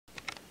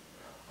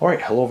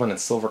Alright, hello everyone,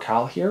 it's Silver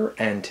Cal here,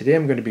 and today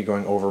I'm going to be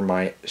going over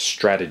my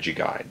strategy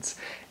guides.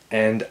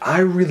 And I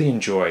really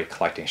enjoy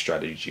collecting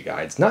strategy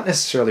guides, not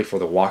necessarily for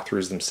the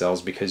walkthroughs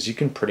themselves, because you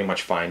can pretty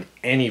much find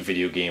any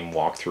video game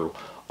walkthrough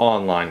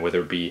online,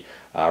 whether it be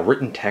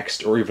written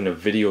text or even a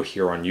video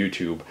here on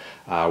YouTube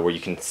where you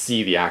can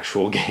see the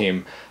actual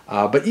game.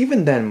 But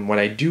even then, when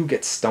I do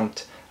get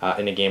stumped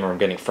in a game or I'm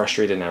getting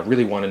frustrated and I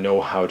really want to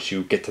know how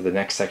to get to the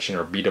next section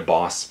or beat a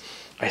boss,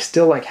 I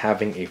still like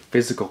having a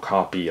physical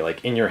copy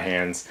like in your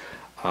hands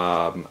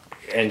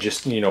and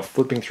just, you know,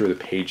 flipping through the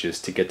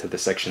pages to get to the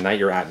section that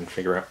you're at and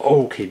figure out,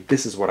 oh, okay,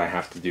 this is what I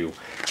have to do,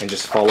 and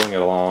just following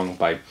it along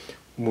by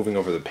moving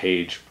over the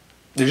page.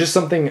 There's just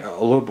something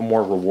a little bit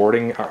more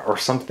rewarding or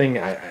something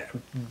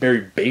very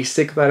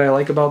basic that I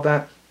like about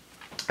that.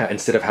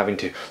 Instead of having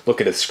to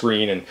look at a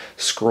screen and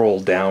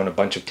scroll down a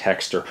bunch of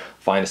text or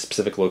find a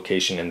specific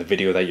location in the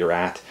video that you're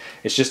at,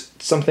 it's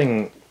just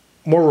something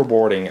more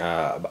rewarding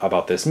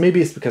about this.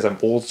 Maybe it's because I'm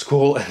old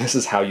school and this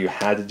is how you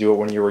had to do it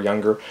when you were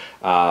younger.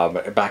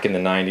 Back in the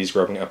 90s,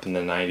 growing up in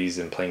the 90s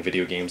and playing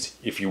video games,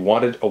 if you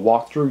wanted a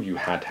walkthrough, you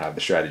had to have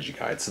the strategy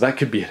guide. So that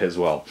could be it as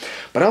well.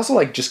 But I also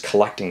like just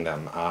collecting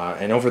them.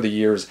 And over the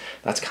years,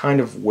 that's kind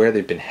of where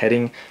they've been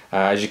heading.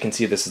 As you can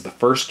see, this is the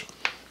first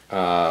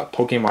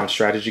Pokemon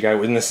strategy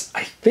guide, and this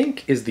I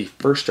think is the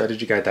first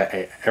strategy guide that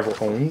I ever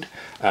owned,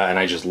 and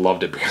I just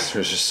loved it because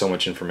there's just so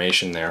much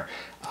information there.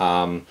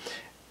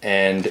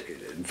 And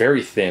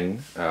very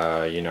thin,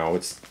 you know,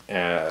 it's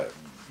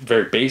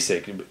very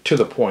basic, to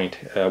the point,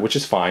 which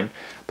is fine.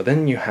 But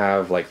then you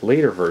have like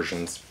later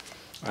versions.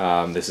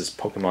 This is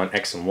Pokemon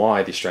X and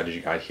Y, the strategy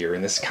guide here,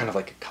 and this is kind of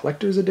like a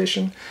collector's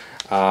edition,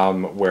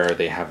 where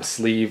they have a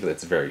sleeve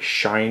that's very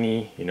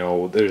shiny. You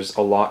know, there's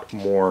a lot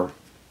more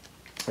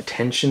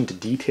attention to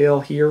detail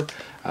here.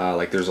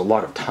 Like there's a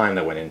lot of time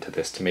that went into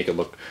this to make it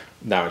look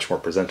that much more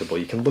presentable.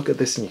 You can look at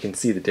this and you can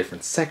see the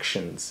different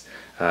sections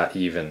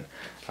even.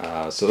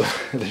 So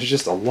there's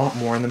just a lot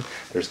more in them.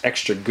 There's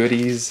extra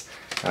goodies.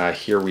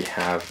 Here we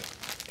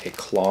have a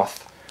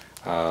cloth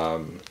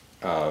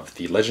of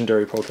the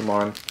legendary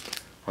Pokemon.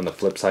 On the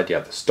flip side, you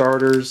have the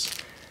starters.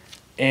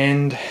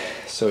 And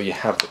so you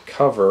have the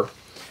cover,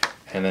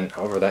 and then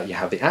over that you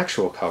have the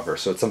actual cover.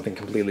 So it's something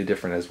completely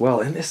different as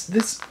well. And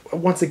this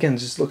once again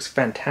just looks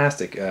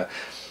fantastic.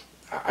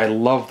 I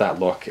love that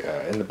look.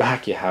 In the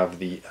back you have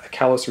the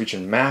Kalos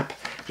region map.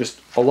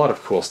 Just a lot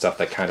of cool stuff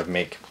that kind of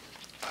make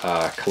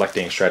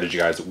collecting strategy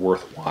guides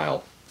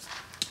worthwhile.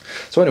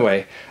 So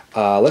anyway,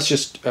 let's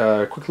just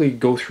quickly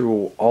go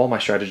through all my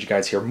strategy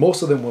guides here.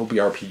 Most of them will be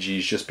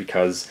RPGs just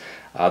because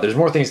there's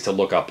more things to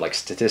look up, like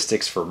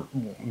statistics for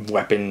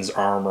weapons,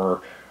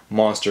 armor,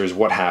 monsters,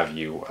 what have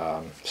you.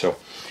 So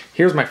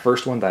here's my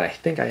first one that I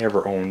think I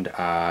ever owned.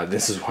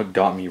 This is what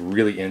got me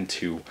really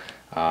into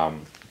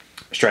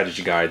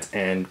strategy guides,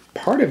 and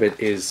part of it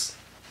is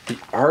the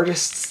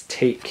artist's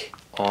take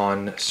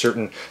on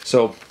certain.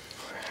 So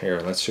here,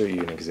 let's show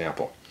you an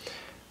example.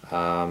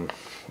 What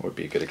would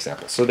be a good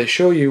example? So they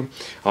show you,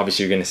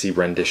 obviously you're going to see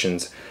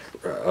renditions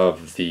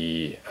of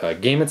the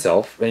game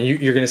itself, and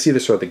you're going to see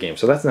this throughout the game,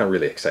 so that's not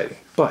really exciting.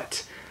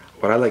 But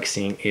what I like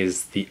seeing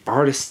is the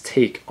artist's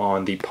take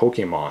on the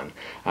Pokemon.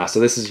 So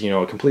this is, you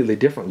know, a completely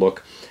different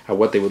look at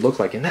what they would look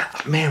like. And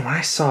that, man, when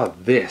I saw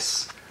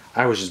this,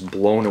 I was just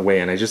blown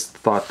away, and I just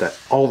thought that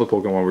all the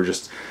Pokemon were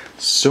just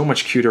so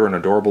much cuter and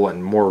adorable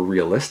and more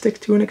realistic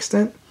to an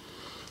extent.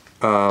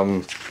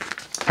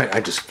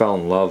 I just fell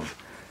in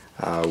love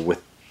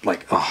with,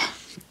 like, oh,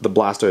 the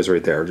Blastoise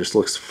right there just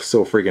looks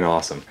so freaking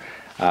awesome.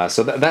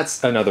 So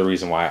that's another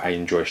reason why I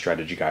enjoy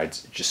strategy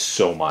guides just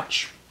so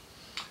much.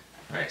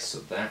 Alright, so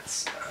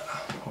that's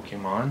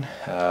Pokemon.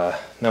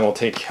 Then we'll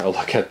take a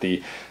look at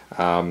the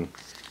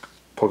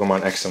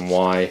Pokemon X and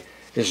Y.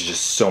 There's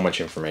just so much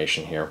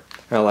information here.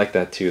 I like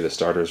that too, the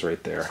starters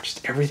right there.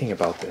 Just everything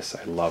about this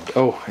I loved.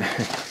 Oh,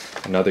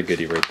 another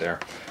goodie right there.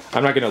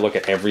 I'm not going to look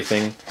at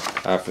everything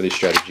for these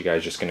strategy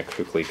guides, just going to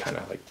quickly kind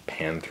of like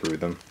pan through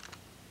them.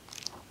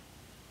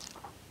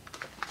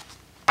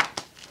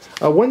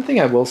 One thing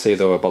I will say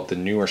though about the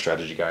newer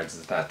strategy guides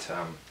is that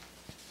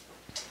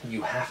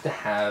you have to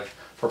have,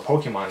 for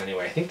Pokemon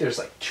anyway, I think there's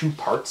like 2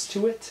 parts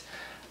to it,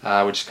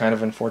 which is kind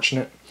of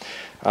unfortunate.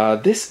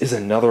 This is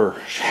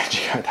another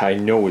strategy guide that I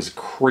know is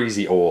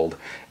crazy old,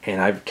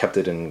 and I've kept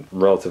it in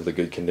relatively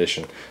good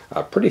condition.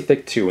 Pretty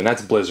thick too, and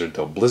that's Blizzard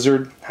though.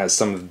 Blizzard has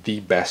some of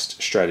the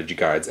best strategy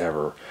guides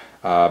ever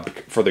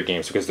for their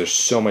games, because there's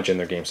so much in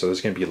their games. So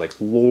there's going to be like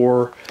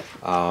lore.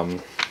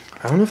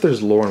 I don't know if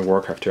there's lore in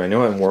Warcraft 2. I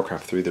know in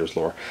Warcraft 3 there's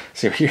lore.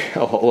 So here,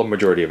 a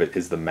majority of it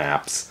is the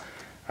maps.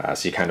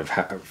 So you kind of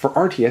have, for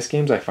RTS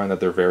games, I find that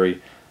they're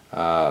very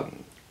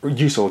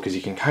useful, because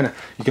you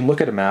can look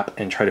at a map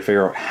and try to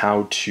figure out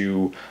how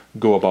to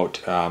go about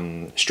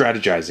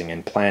strategizing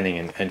and planning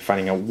and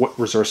finding out what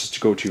resources to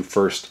go to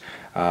first,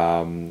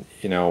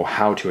 you know,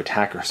 how to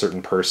attack a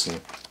certain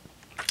person.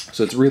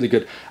 So it's really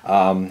good.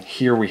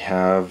 Here we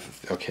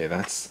have, okay,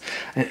 that's,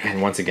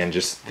 and once again,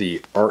 just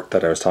the art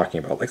that I was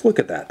talking about. Like, look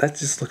at that. That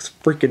just looks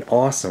freaking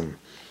awesome.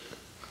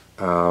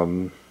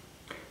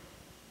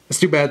 It's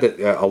too bad that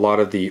a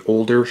lot of the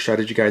older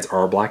strategy guides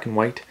are black and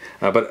white,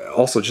 but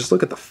also just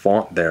look at the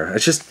font there.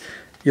 It's just,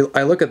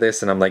 I look at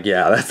this and I'm like,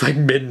 yeah, that's like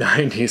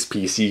mid-90s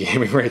PC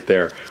gaming right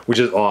there, which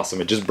is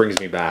awesome. It just brings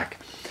me back.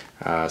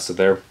 So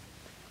there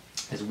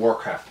is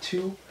Warcraft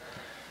 2.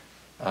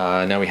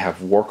 Now we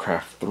have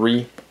Warcraft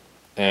 3.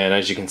 And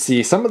as you can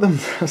see, some of them,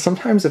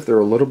 sometimes if they're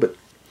a little bit,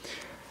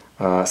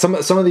 some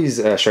of these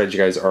strategy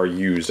guides are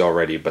used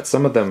already, but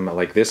some of them,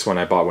 like this one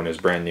I bought when it was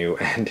brand new,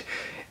 and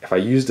if I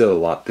used it a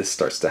lot, this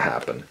starts to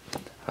happen.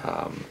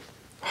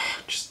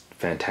 Just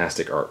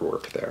fantastic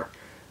artwork there.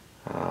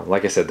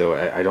 Like I said though,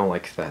 I don't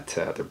like that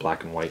they're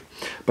black and white.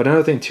 But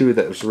another thing too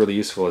that was really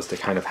useful is to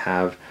kind of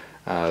have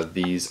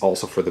these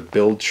also for the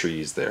build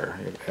trees there.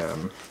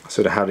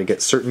 So to how to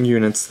get certain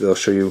units, they'll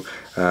show you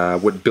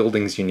what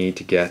buildings you need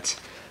to get.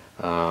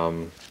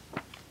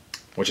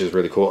 Which is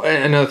really cool.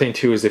 And another thing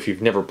too is if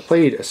you've never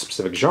played a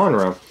specific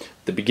genre,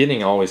 the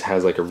beginning always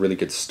has like a really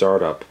good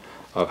startup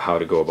of how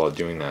to go about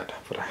doing that.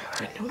 But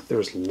I know that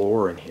there's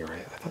lore in here. I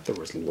thought there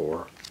was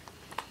lore.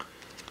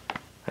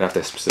 I'd have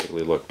to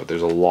specifically look, but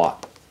there's a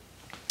lot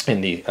in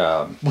the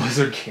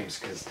Blizzard games,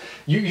 because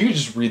you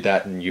just read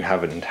that and you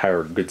have an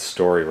entire good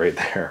story right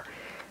there.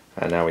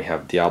 And now we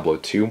have Diablo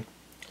 2.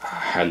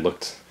 I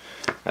looked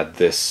at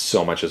this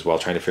so much as well,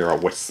 trying to figure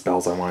out what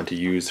spells I wanted to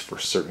use for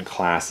certain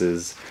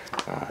classes.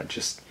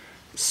 Just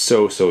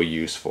so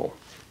useful.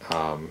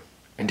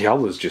 And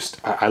Diablo is just,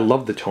 I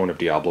love the tone of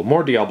Diablo.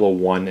 More Diablo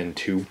 1 and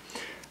 2,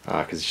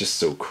 because it's just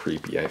so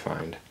creepy, I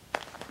find.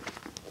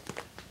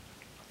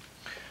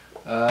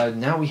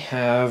 Now we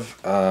have,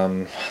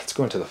 let's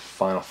go into the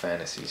Final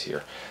Fantasies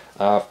here.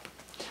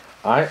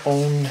 I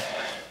own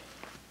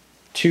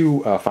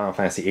 2 Final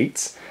Fantasy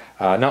VIIIs.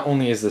 Not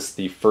only is this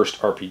the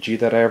first RPG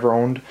that I ever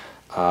owned,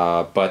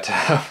 but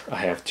I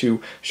have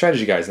 2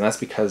 strategy guides, and that's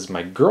because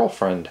my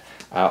girlfriend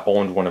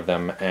owned one of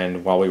them,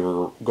 and while we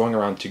were going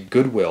around to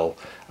Goodwill,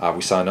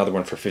 we saw another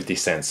one for 50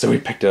 cents, so we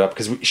picked it up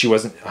because she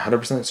wasn't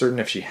 100% certain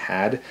if she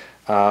had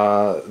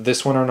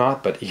this one or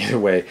not, but either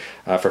way,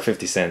 for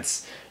 50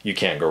 cents, you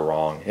can't go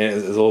wrong.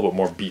 It's a little bit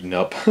more beaten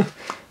up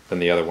than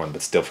the other one,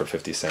 but still for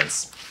 50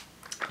 cents,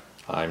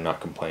 I'm not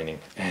complaining.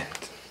 And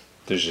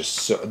there's just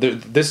so,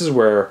 this is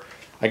where,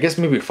 I guess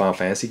maybe Final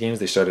Fantasy games,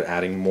 they started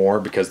adding more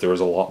because there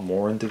was a lot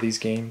more into these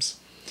games.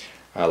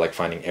 Like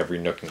finding every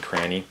nook and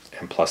cranny,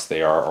 and plus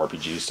they are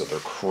RPGs, so they're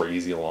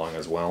crazy long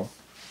as well.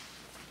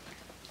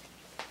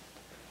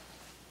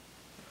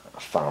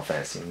 Final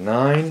Fantasy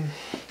IX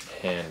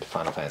and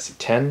Final Fantasy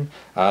X.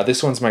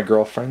 This one's my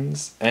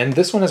girlfriend's, and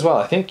this one as well.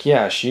 I think,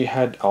 yeah, she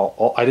had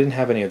I didn't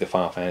have any of the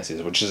Final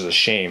Fantasies, which is a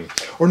shame.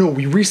 Or no,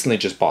 we recently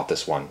just bought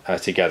this one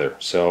together,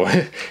 so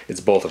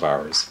it's both of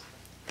ours.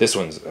 This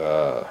one's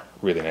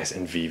really nice,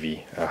 and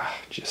Vivi,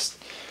 just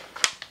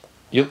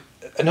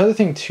another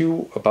thing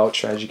too about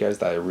strategy guides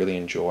that I really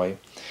enjoy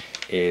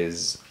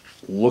is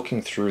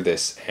looking through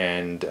this,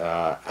 and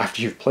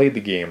after you've played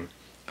the game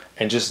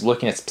and just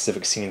looking at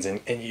specific scenes,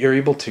 and you're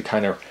able to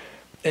kind of,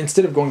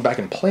 instead of going back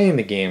and playing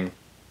the game,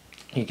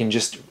 you can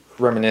just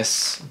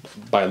reminisce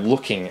by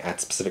looking at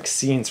specific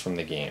scenes from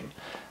the game.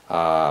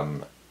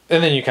 And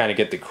then you kind of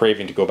get the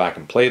craving to go back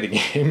and play the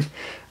game.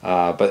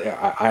 But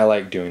I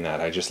like doing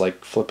that. I just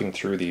like flipping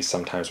through these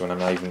sometimes when I'm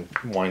not even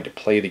wanting to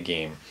play the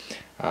game,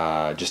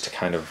 just to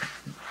kind of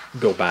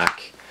go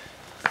back.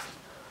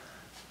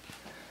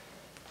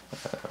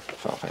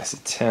 Final Fantasy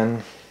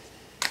X.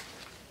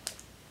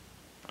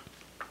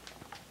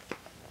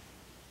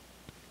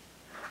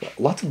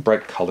 Lots of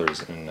bright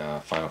colors in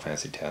Final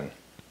Fantasy X.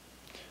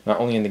 Not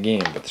only in the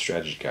game, but the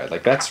strategy guide.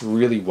 Like, that's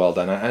really well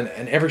done.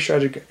 And every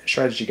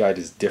strategy guide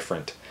is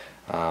different.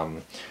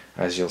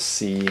 As you'll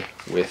see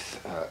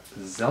with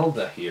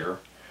Zelda here,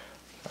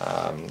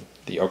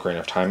 the Ocarina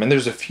of Time. And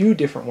there's a few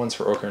different ones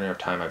for Ocarina of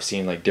Time I've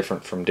seen, like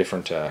from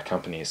different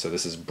companies. So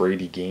this is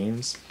Brady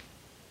Games.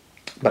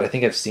 But I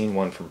think I've seen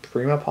one from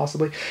Prima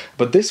possibly.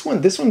 But this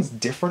one's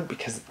different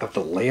because of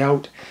the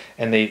layout,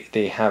 and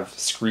they have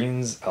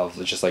screens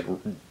of just like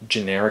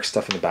generic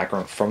stuff in the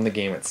background from the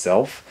game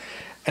itself.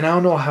 And I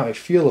don't know how I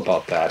feel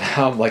about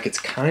that. Like, it's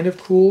kind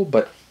of cool,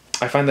 but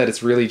I find that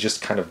it's really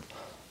just kind of,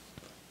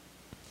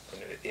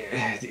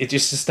 it's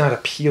just not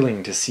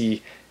appealing to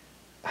see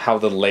how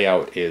the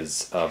layout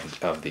is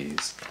of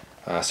these.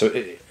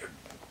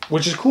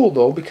 Which is cool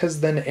though, because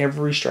then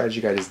every strategy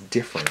guide is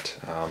different.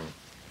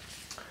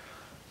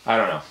 I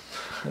don't know.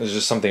 There's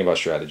just something about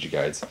strategy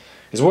guides,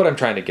 is what I'm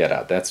trying to get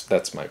at.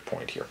 That's my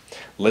point here.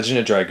 Legend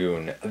of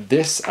Dragoon.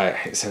 This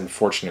is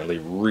unfortunately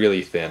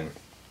really thin,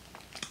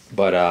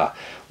 but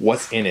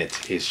what's in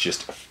it is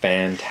just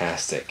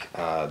fantastic.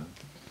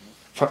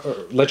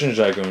 Legend of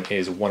Dragoon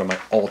is one of my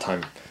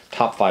all-time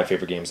top 5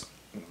 favorite games,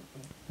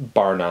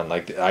 bar none.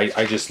 Like,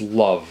 I just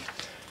love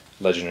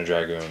Legend of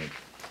Dragoon.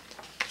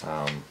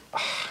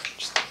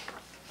 Just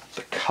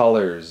the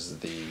colors,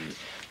 the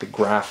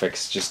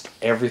graphics, just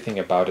everything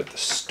about it, the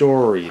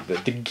story, the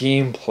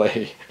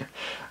gameplay.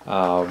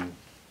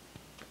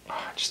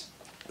 Just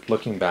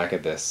looking back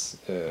at this,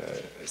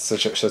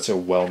 such a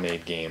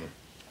well-made game.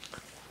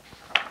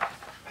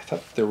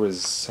 thought there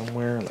was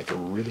somewhere like a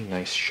really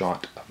nice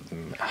shot of the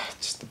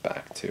just the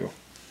back too.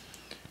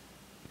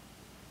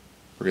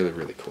 Really,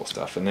 really cool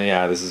stuff. And then,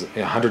 yeah, this is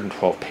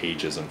 112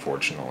 pages,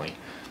 unfortunately.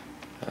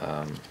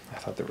 I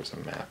thought there was a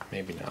map.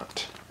 Maybe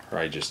not. Or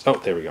I just... Oh,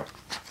 there we go.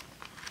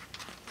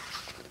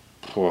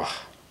 Whoa.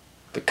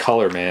 The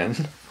color,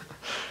 man.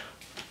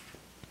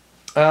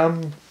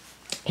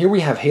 Here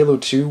we have Halo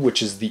 2,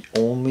 which is the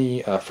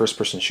only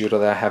first-person shooter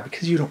that I have,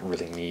 because you don't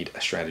really need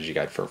a strategy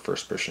guide for a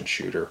first-person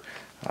shooter,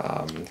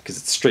 because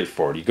it's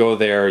straightforward. You go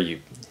there,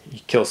 you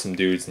kill some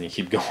dudes, and you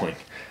keep going.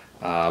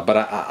 But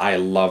I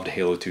loved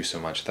Halo 2 so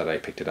much that I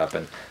picked it up,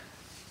 and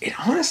it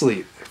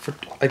honestly, for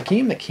a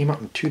game that came out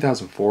in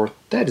 2004,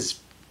 that is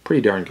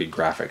pretty darn good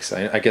graphics.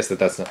 I guess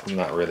that's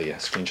not really a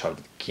screenshot of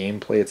the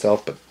gameplay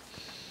itself, but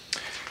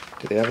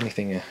do they have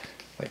anything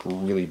like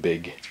really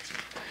big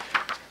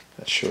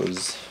that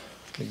shows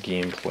the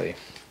gameplay?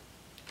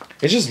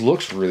 It just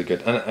looks really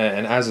good,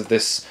 and as of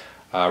this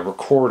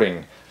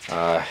recording,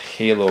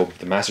 Halo: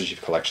 The Master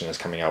Chief Collection is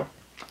coming out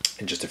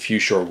in just a few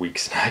short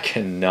weeks, and I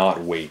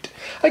cannot wait.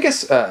 I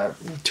guess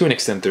to an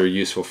extent they're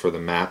useful for the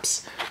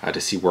maps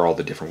to see where all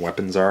the different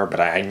weapons are,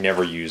 but I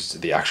never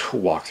used the actual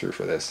walkthrough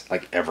for this,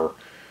 like ever.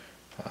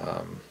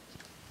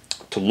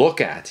 To look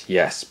at,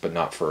 yes, but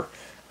not for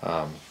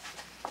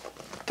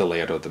the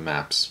layout of the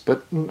maps.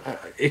 But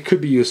it could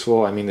be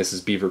useful. I mean, this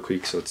is Beaver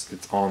Creek, so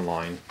it's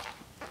online.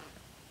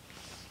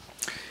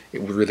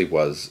 It really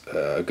was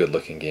a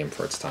good-looking game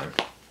for its time.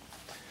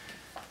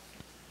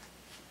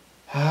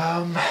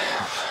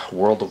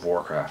 World of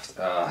Warcraft.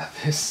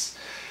 This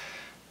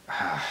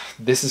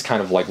is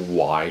kind of like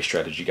why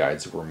strategy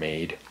guides were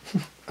made.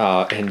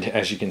 And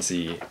as you can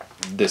see,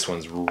 this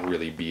one's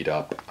really beat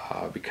up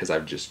because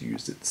I've just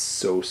used it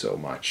so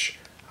much.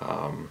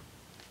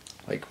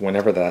 Like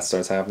whenever that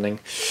starts happening,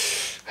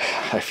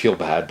 I feel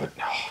bad, but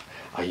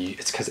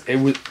it's because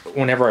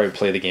whenever I would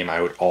play the game,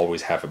 I would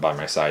always have it by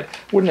my side.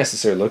 Wouldn't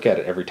necessarily look at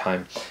it every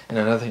time. And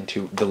another thing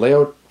too, the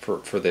layout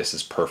for this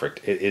is perfect.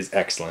 It is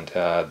excellent.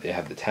 They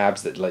have the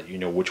tabs that let you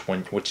know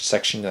which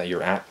section that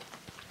you're at.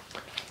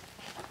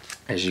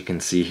 As you can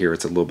see here,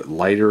 it's a little bit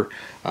lighter,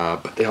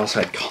 but they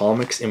also had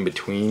comics in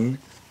between,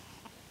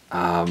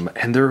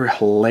 and they're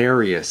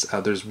hilarious.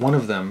 There's one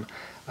of them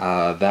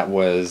that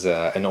was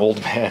an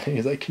old man.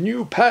 He's like, "Can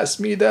you pass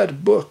me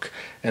that book?"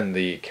 And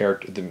the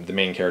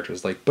main character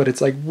is like, "But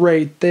it's like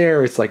right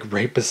there. It's like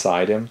right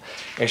beside him."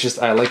 It's just,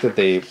 I like that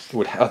they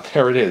would have.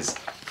 There it is.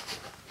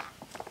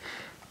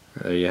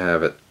 There you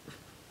have it.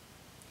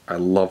 I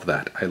love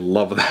that. I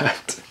love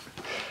that.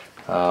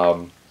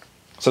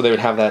 So they would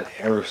have that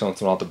every once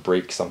in a while to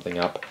break something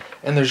up.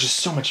 And there's just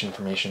so much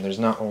information. There's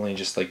not only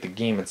just like the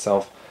game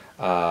itself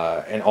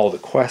and all the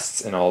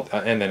quests and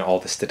then all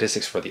the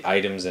statistics for the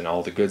items and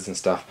all the goods and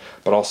stuff,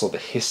 but also the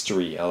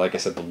history. Like I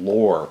said, the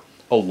lore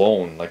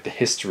alone, like the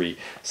history,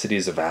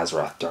 cities of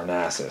Azeroth,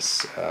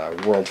 Darnassus,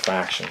 world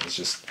factions,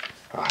 just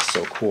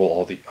so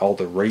cool. All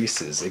the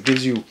races. It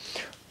gives you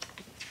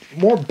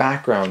more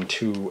background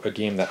to a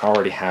game that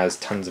already has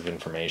tons of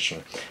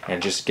information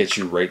and just gets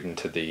you right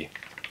into the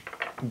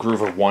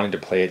groove of wanting to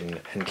play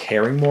it and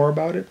caring more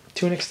about it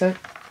to an extent.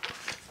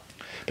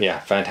 But yeah,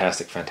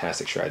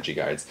 fantastic strategy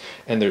guides.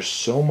 And there's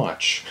so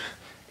much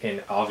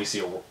in obviously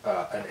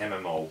an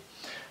MMO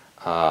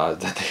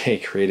that they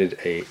created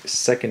a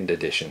second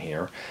edition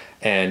here.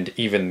 And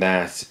even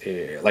that,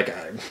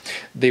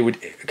 they would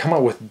come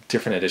out with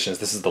different editions.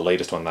 This is the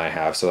latest one that I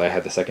have, so I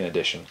had the second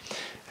edition.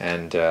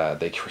 And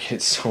they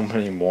created so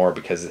many more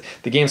because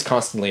the game's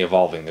constantly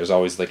evolving. There's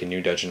always like a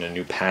new dungeon, a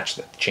new patch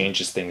that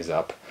changes things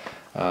up.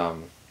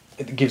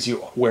 It gives you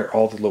where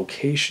all the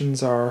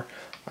locations are.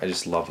 I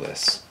just love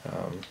this.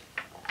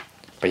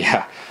 But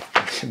yeah,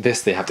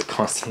 this they have to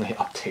constantly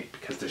update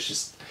because there's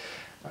just...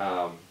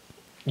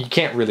 you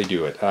can't really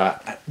do it.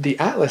 The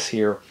Atlas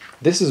here,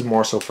 this is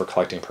more so for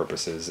collecting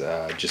purposes,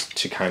 just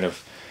to kind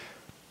of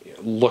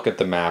look at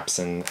the maps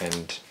and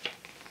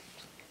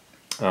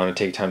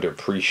take time to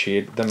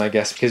appreciate them, I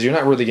guess, because you're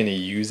not really going to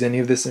use any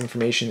of this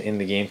information in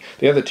the game.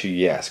 The other two,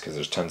 yes, because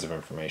there's tons of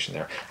information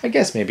there. I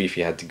guess maybe if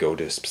you had to go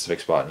to a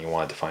specific spot and you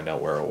wanted to find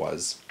out where it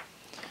was.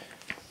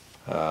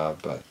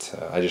 But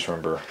I just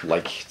remember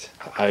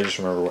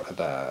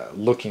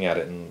looking at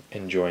it and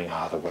enjoying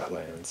the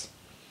wetlands.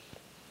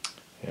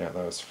 Yeah,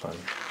 that was fun.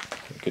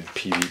 Good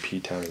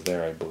PvP times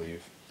there, I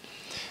believe.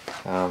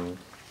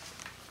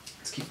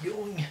 Let's keep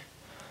going.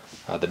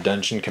 The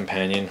Dungeon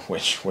Companion,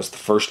 which was the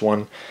first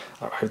one.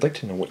 I'd like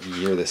to know what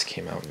year this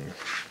came out in.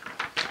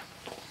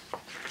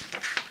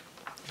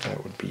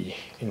 That would be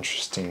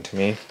interesting to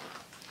me.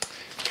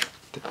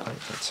 Did not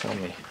tell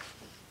me.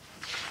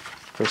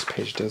 First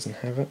page doesn't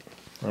have it.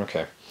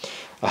 Okay.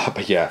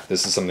 But yeah,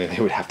 this is something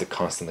they would have to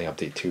constantly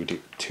update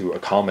to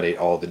accommodate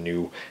all the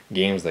new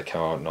games that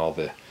come out and all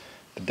the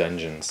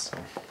dungeons. So.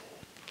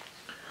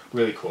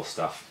 Really cool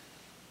stuff.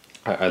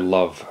 I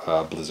love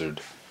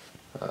Blizzard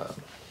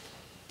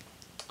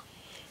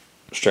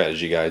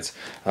strategy guides.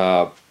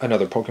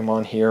 Another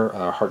Pokemon here,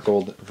 Heart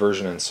Gold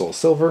version and Soul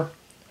Silver,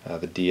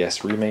 the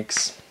DS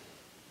remakes.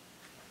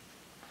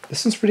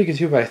 This one's pretty good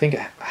too, but I think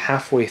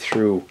halfway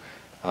through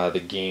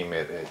the game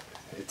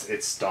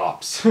it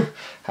stops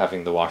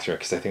having the walkthrough,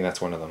 because I think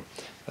that's one of them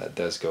that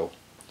does go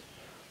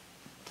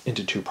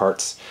into 2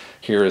 parts.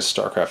 Here is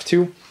StarCraft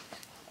 2,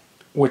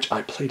 which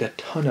I played a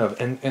ton of,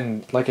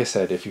 and like I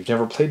said, if you've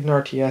never played an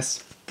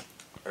RTS,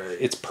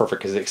 it's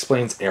perfect because it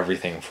explains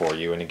everything for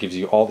you and it gives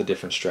you all the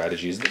different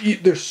strategies.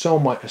 There's so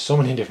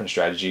many different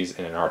strategies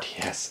in an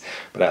RTS,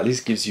 but at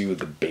least gives you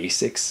the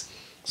basics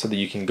so that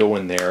you can go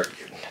in there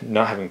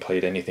not having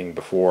played anything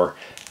before,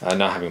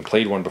 not having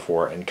played one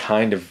before, and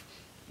kind of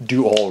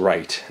do all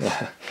right.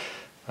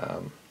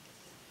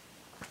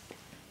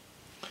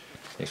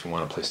 Makes me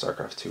want to play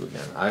StarCraft 2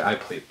 again. I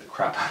played the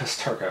crap out of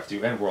StarCraft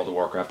 2 and World of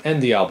Warcraft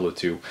and Diablo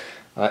 2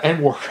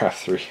 and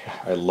Warcraft 3.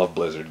 I love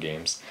Blizzard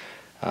games.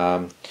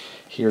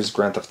 Here's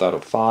Grand Theft Auto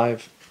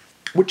 5,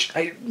 which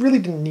I really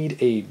didn't need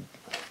a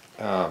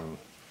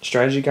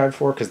strategy guide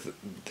for, because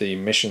the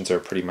missions are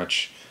pretty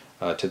much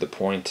to the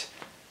point.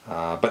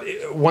 But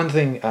one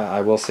thing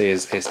I will say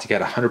is to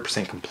get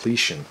 100%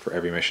 completion for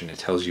every mission. It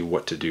tells you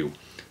what to do.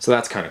 So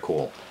that's kind of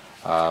cool.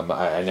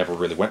 I never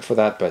really went for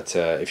that, but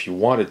if you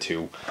wanted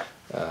to,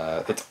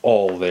 it's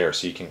all there,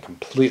 so you can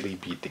completely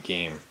beat the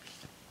game.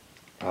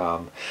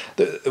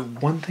 The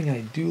one thing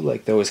I do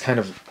like, though, is kind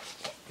of,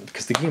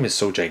 because the game is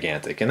so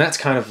gigantic, and that's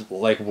kind of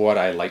like what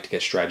I like to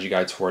get strategy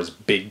guides for, is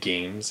big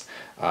games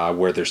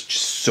where there's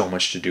just so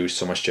much to do,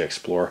 so much to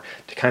explore,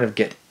 to kind of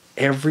get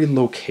every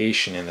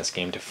location in this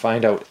game, to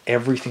find out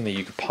everything that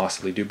you could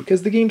possibly do,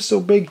 because the game's so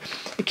big,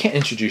 it can't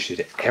introduce you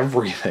to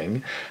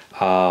everything.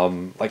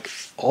 Like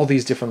all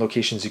these different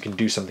locations, you can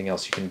do something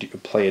else, you can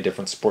play a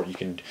different sport, you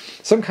can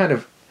some kind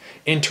of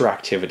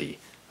interactivity.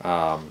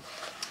 And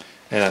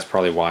that's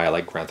probably why I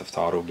like Grand Theft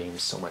Auto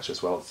games so much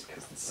as well, it's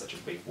because it's such a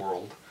big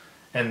world.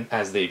 And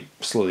as they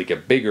slowly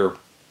get bigger,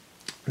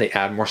 they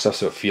add more stuff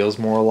so it feels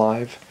more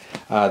alive.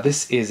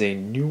 This is a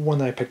new one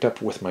that I picked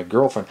up with my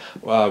girlfriend.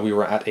 We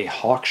were at a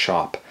hawk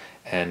shop,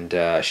 and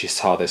she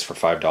saw this for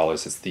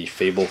 $5. It's the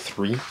Fable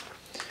 3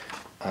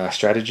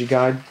 strategy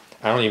guide.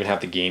 I don't even have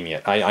the game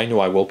yet. I know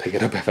I will pick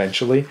it up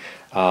eventually.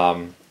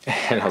 And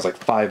I was like,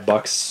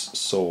 $5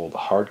 sold.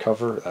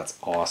 Hardcover? That's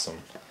awesome.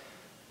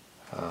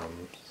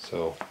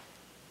 So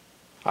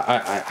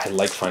I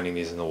like finding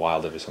these in the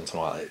wild every once in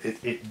a while.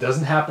 It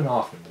doesn't happen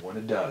often, but when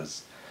it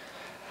does.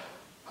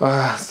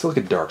 Let's look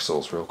at Dark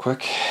Souls real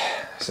quick.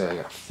 So I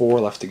got 4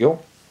 left to go.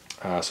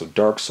 So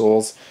Dark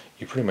Souls,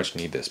 you pretty much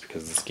need this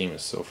because this game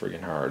is so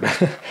friggin' hard.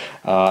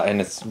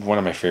 And it's one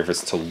of my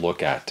favorites to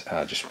look at,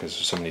 just because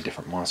there's so many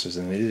different monsters,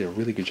 and they did a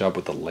really good job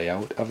with the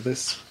layout of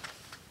this,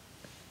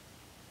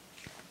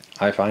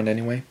 I find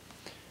anyway,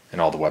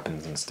 and all the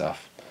weapons and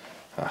stuff.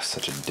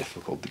 Such a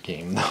difficult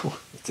game though.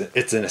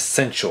 It's an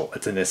essential,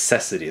 it's a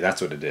necessity,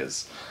 that's what it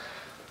is.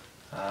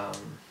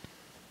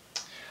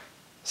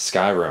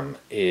 Skyrim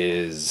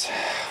is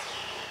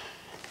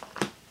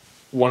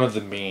one of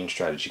the main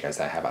strategy guides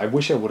I have. I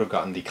wish I would have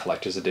gotten the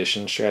collector's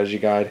edition strategy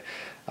guide,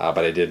 but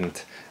I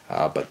didn't.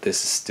 But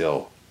this is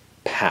still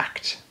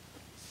packed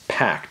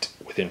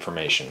with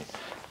information.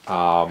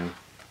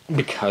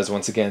 Because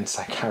once again,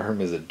 Skyrim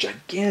is a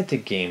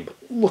gigantic game, but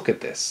look at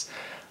this.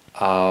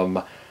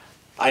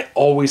 I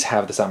always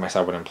have this on my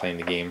side when I'm playing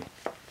the game.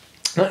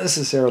 Not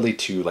necessarily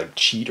to like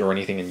cheat or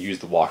anything and use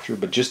the walkthrough,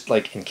 but just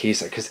like in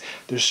case, because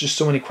there's just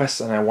so many quests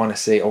and I want to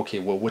say, okay,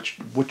 well, which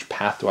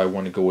path do I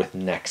want to go with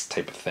next,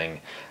 type of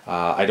thing.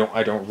 I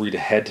don't read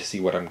ahead to see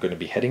what I'm going to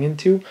be heading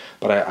into,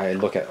 but I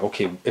look at,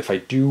 okay, if I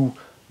do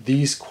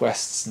these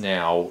quests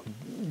now,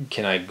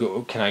 can I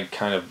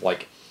kind of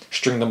like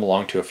string them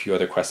along to a few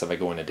other quests if I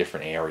go in a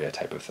different area,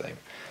 type of thing.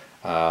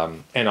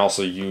 And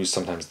also use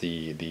sometimes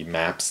the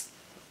maps.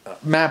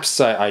 Maps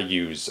I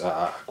use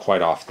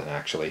quite often,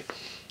 actually.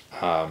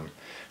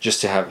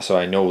 Just to have, so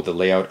I know the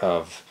layout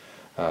of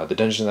the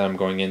dungeon that I'm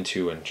going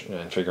into, and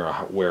figure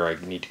out where I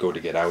need to go to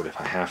get out if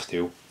I have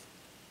to.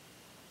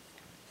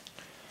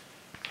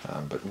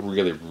 But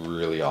really,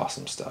 really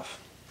awesome stuff.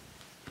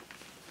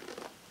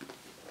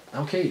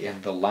 Okay,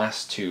 and the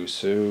last 2,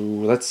 so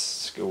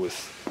let's go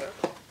with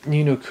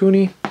Ni no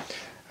Kuni,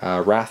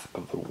 Wrath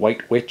of the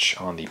White Witch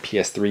on the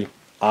PS3.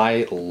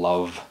 I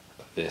love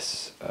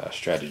this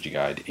strategy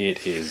guide.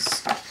 It is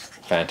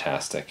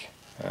fantastic.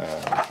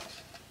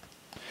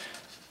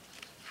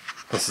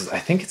 This is, I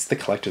think it's the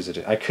collector's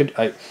edition.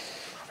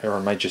 Or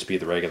it might just be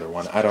the regular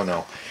one. I don't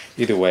know.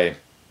 Either way,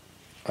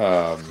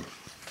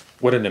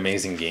 what an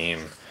amazing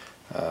game.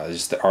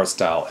 Just the art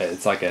style.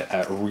 It's like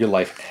a real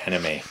life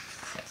anime.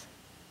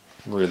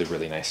 Really,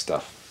 really nice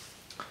stuff.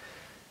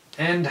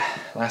 And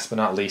last but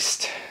not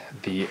least,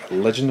 the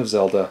Legend of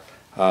Zelda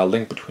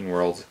Link Between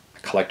Worlds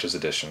collector's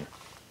edition,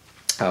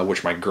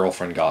 which my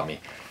girlfriend got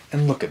me.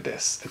 And look at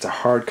this. It's a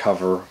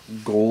hardcover,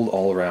 gold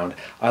all around.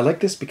 I like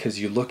this because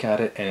you look at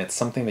it and it's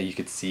something that you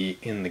could see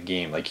in the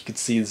game. Like you could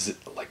see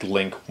like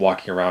Link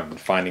walking around and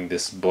finding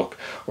this book,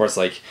 or it's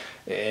like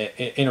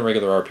in a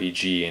regular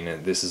RPG,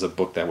 and this is a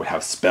book that would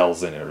have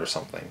spells in it or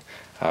something.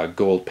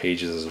 Gold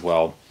pages as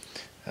well.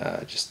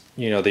 Just,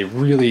 you know, they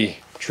really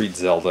treat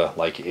Zelda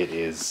like it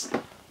is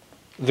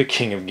the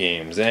king of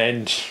games,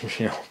 and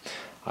you know,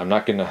 I'm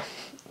not gonna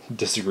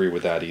disagree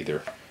with that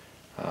either.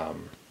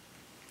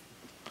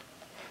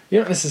 You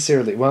don't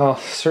necessarily, well,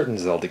 certain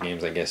Zelda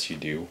games, I guess you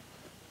do,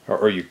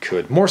 or you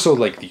could. More so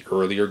like the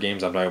earlier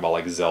games. I'm talking about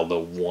like Zelda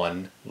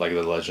 1, like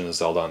The Legend of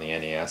Zelda on the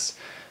NES.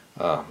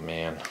 Oh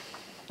man,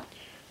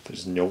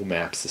 there's no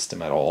map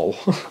system at all,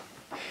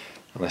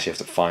 unless you have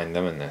to find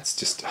them, and that's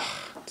just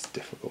it's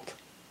difficult.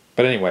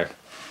 But anyway,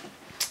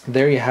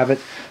 there you have it,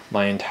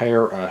 my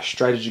entire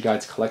strategy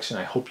guides collection.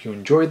 I hope you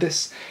enjoyed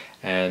this,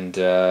 and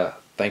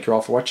thank you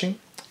all for watching.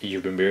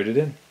 You've been bearded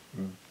in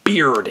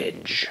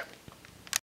Beardage.